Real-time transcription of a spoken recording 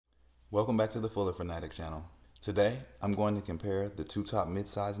Welcome back to the Fuller Fanatic channel. Today, I'm going to compare the two top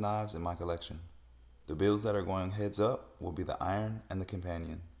mid-sized knives in my collection. The builds that are going heads up will be the Iron and the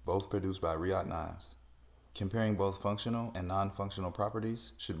Companion, both produced by Reate Knives. Comparing both functional and non-functional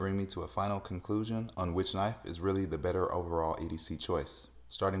properties should bring me to a final conclusion on which knife is really the better overall EDC choice.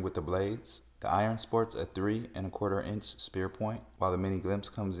 Starting with the blades, the Iron sports a 3 1/4 inch spear point, while the Mini Glimpse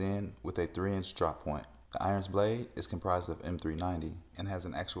comes in with a 3-inch drop point. The Iron's blade is comprised of M390 and has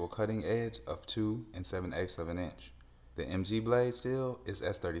an actual cutting edge of 2 7/8 of an inch. The MG blade steel is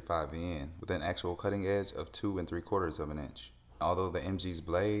S35VN with an actual cutting edge of 2 3/4 of an inch. Although the MG's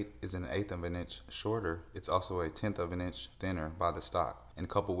blade is an 1/8 of an inch shorter, it's also a 1/10 of an inch thinner by the stock, and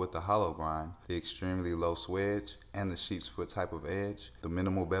coupled with the hollow grind, the extremely low swedge, and the sheep's foot type of edge, the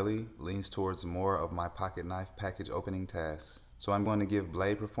minimal belly leans towards more of my pocket knife package opening tasks. So I'm going to give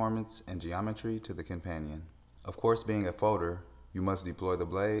blade performance and geometry to the Companion. Of course, being a folder, you must deploy the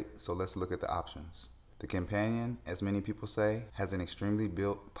blade, so let's look at the options. The Companion, as many people say, has an extremely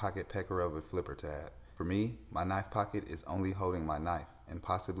built pocket pecker of a flipper tab. For me, my knife pocket is only holding my knife and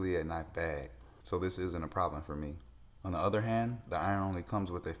possibly a knife bag, so this isn't a problem for me. On the other hand, the Iron only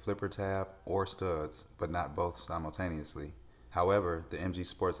comes with a flipper tab or studs, but not both simultaneously. However, the MG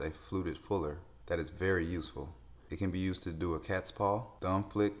sports a fluted fuller that is very useful. It can be used to do a cat's paw, thumb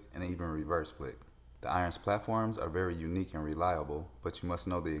flick, and even reverse flick. The Iron's platforms are very unique and reliable, but you must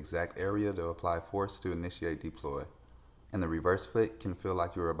know the exact area to apply force to initiate deploy. And the reverse flick can feel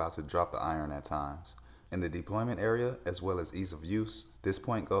like you're about to drop the Iron at times. In the deployment area, as well as ease of use, this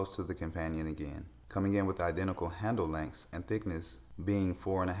point goes to the Companion again. Coming in with identical handle lengths and thickness being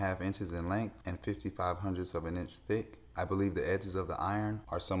 4.5 inches in length and 55/100ths of an inch thick, I believe the edges of the Iron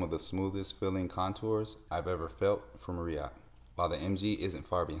are some of the smoothest feeling contours I've ever felt from Reate. While the MG isn't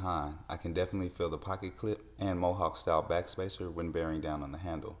far behind, I can definitely feel the pocket clip and Mohawk style backspacer when bearing down on the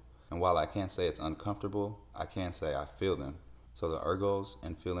handle. And while I can't say it's uncomfortable, I can say I feel them. So the ergos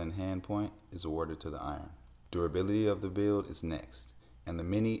and feel-in hand point is awarded to the Iron. Durability of the build is next, and the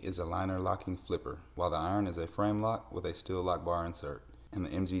Mini is a liner locking flipper, while the Iron is a frame lock with a steel lock bar insert. And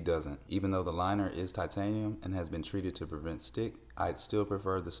the MG doesn't. Even though the liner is titanium and has been treated to prevent stick, I'd still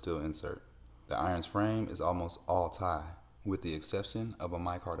prefer the steel insert. The Iron's frame is almost all tie, with the exception of a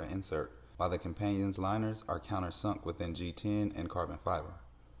micarta insert, while the Companion's liners are countersunk within G10 and carbon fiber.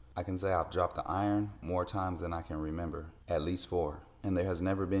 I can say I've dropped the Iron more times than I can remember, at least 4, and there has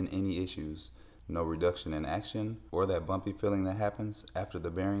never been any issues, no reduction in action, or that bumpy feeling that happens after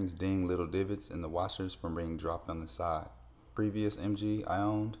the bearings ding little divots in the washers from being dropped on the side. Previous MG I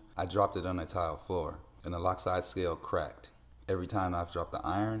owned, I dropped it on a tile floor, and the lockside scale cracked. Every time I've dropped the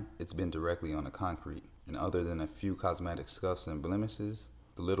Iron, it's been directly on the concrete, and other than a few cosmetic scuffs and blemishes,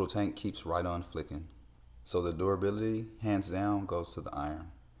 the little tank keeps right on flicking. So the durability, hands down, goes to the Iron.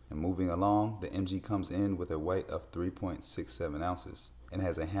 And moving along, the MG comes in with a weight of 3.67 ounces and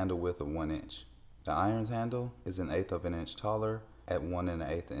has a handle width of 1 inch. The Iron's handle is an 1/8 of an inch taller at 1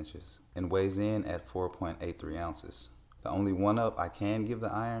 1/8 inches and weighs in at 4.83 ounces. The only one-up I can give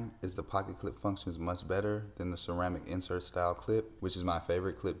the Iron is the pocket clip functions much better than the ceramic insert style clip, which is my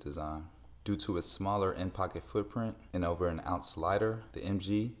favorite clip design. Due to its smaller in-pocket footprint and over an ounce lighter, the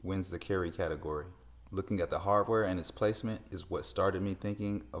MG wins the carry category. Looking at the hardware and its placement is what started me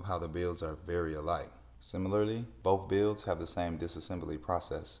thinking of how the builds are very alike. Similarly, both builds have the same disassembly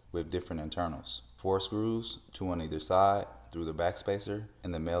process with different internals. 4 screws, 2 on either side, through the backspacer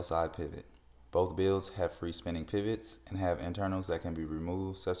and the male side pivot. Both builds have free spinning pivots and have internals that can be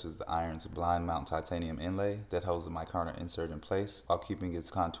removed, such as the Iron's blind mount titanium inlay that holds the micarta insert in place while keeping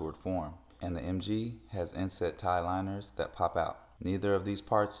its contoured form. And the MG has inset tie liners that pop out. Neither of these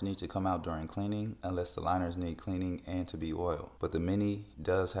parts need to come out during cleaning unless the liners need cleaning and to be oiled. But the Mini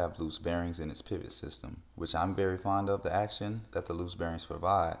does have loose bearings in its pivot system, which I'm very fond of the action that the loose bearings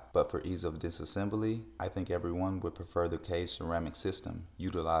provide. But for ease of disassembly, I think everyone would prefer the caged ceramic system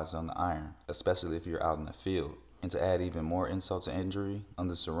utilized on the Iron, especially if you're out in the field. And to add even more insult to injury, on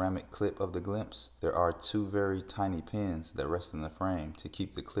the ceramic clip of the Glimpse, there are 2 very tiny pins that rest in the frame to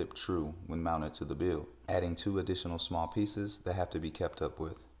keep the clip true when mounted to the build, adding 2 additional small pieces that have to be kept up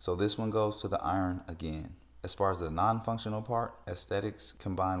with. So this one goes to the Iron again. As far as the non-functional part, aesthetics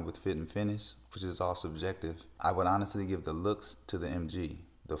combined with fit and finish, which is all subjective, I would honestly give the looks to the MG.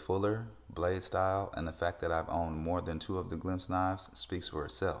 The fuller, blade style, and the fact that I've owned more than 2 of the Glimpse knives speaks for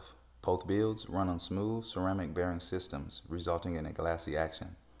itself. Both builds run on smooth ceramic bearing systems, resulting in a glassy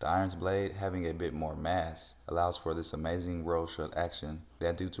action. The iron's blade, having a bit more mass, allows for this amazing roll shut action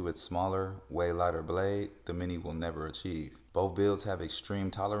that, due to its smaller, way lighter blade, the Mini will never achieve. Both builds have extreme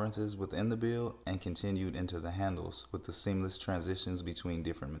tolerances within the build and continued into the handles with the seamless transitions between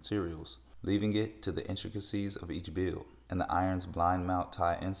different materials, leaving it to the intricacies of each build. And the iron's blind mount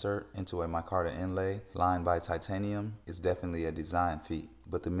tie insert into a micarta inlay lined by titanium is definitely a design feat.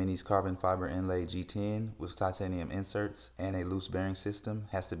 But the Mini's carbon fiber inlay G10 with titanium inserts and a loose bearing system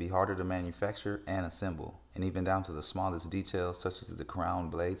has to be harder to manufacture and assemble. And even down to the smallest details such as the crown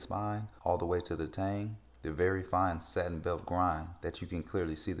blade spine all the way to the tang, the very fine satin belt grind that you can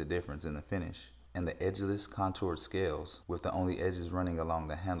clearly see the difference in the finish, and the edgeless contoured scales with the only edges running along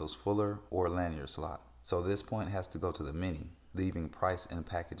the handle's fuller or lanyard slot. So this point has to go to the Mini, leaving price and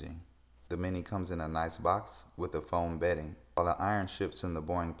packaging. The Mini comes in a nice box with a foam bedding, while the iron ships in the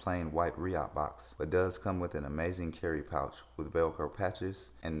boring plain white Reate box, but does come with an amazing carry pouch with Velcro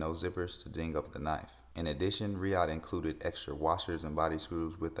patches and no zippers to ding up the knife. In addition, Reate included extra washers and body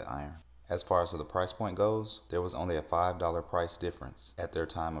screws with the iron. As far as the price point goes, there was only a $5 price difference at their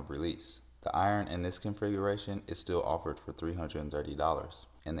time of release. The iron in this configuration is still offered for $330,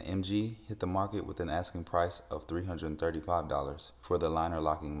 and the MG hit the market with an asking price of $335 for the liner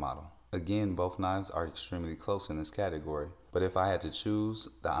locking model. Again, both knives are extremely close in this category, but if I had to choose,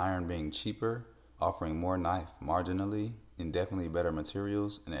 the iron being cheaper, offering more knife marginally, and definitely better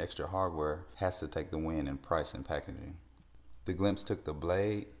materials and extra hardware, has to take the win in price and packaging. The Glimpse took the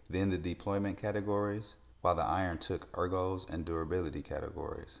blade, then the deployment categories, while the iron took ergos and durability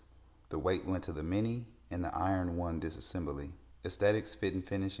categories. The weight went to the Mini, and the iron won disassembly. Aesthetics, fit and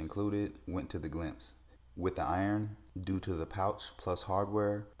finish included, went to the Glimpse, with the iron, due to the pouch plus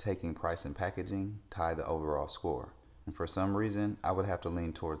hardware, taking price and packaging, tied the overall score. And for some reason, I would have to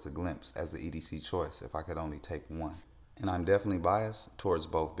lean towards the Glimpse as the EDC choice if I could only take one. And I'm definitely biased towards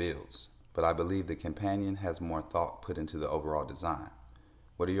both builds, but I believe the Companion has more thought put into the overall design.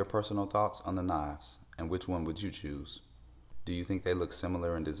 What are your personal thoughts on the knives, and which one would you choose? Do you think they look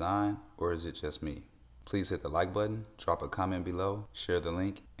similar in design, or is it just me? Please hit the like button, drop a comment below, share the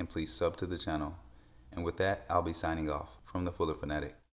link, and please sub to the channel. And with that, I'll be signing off from the Fuller Fanatic.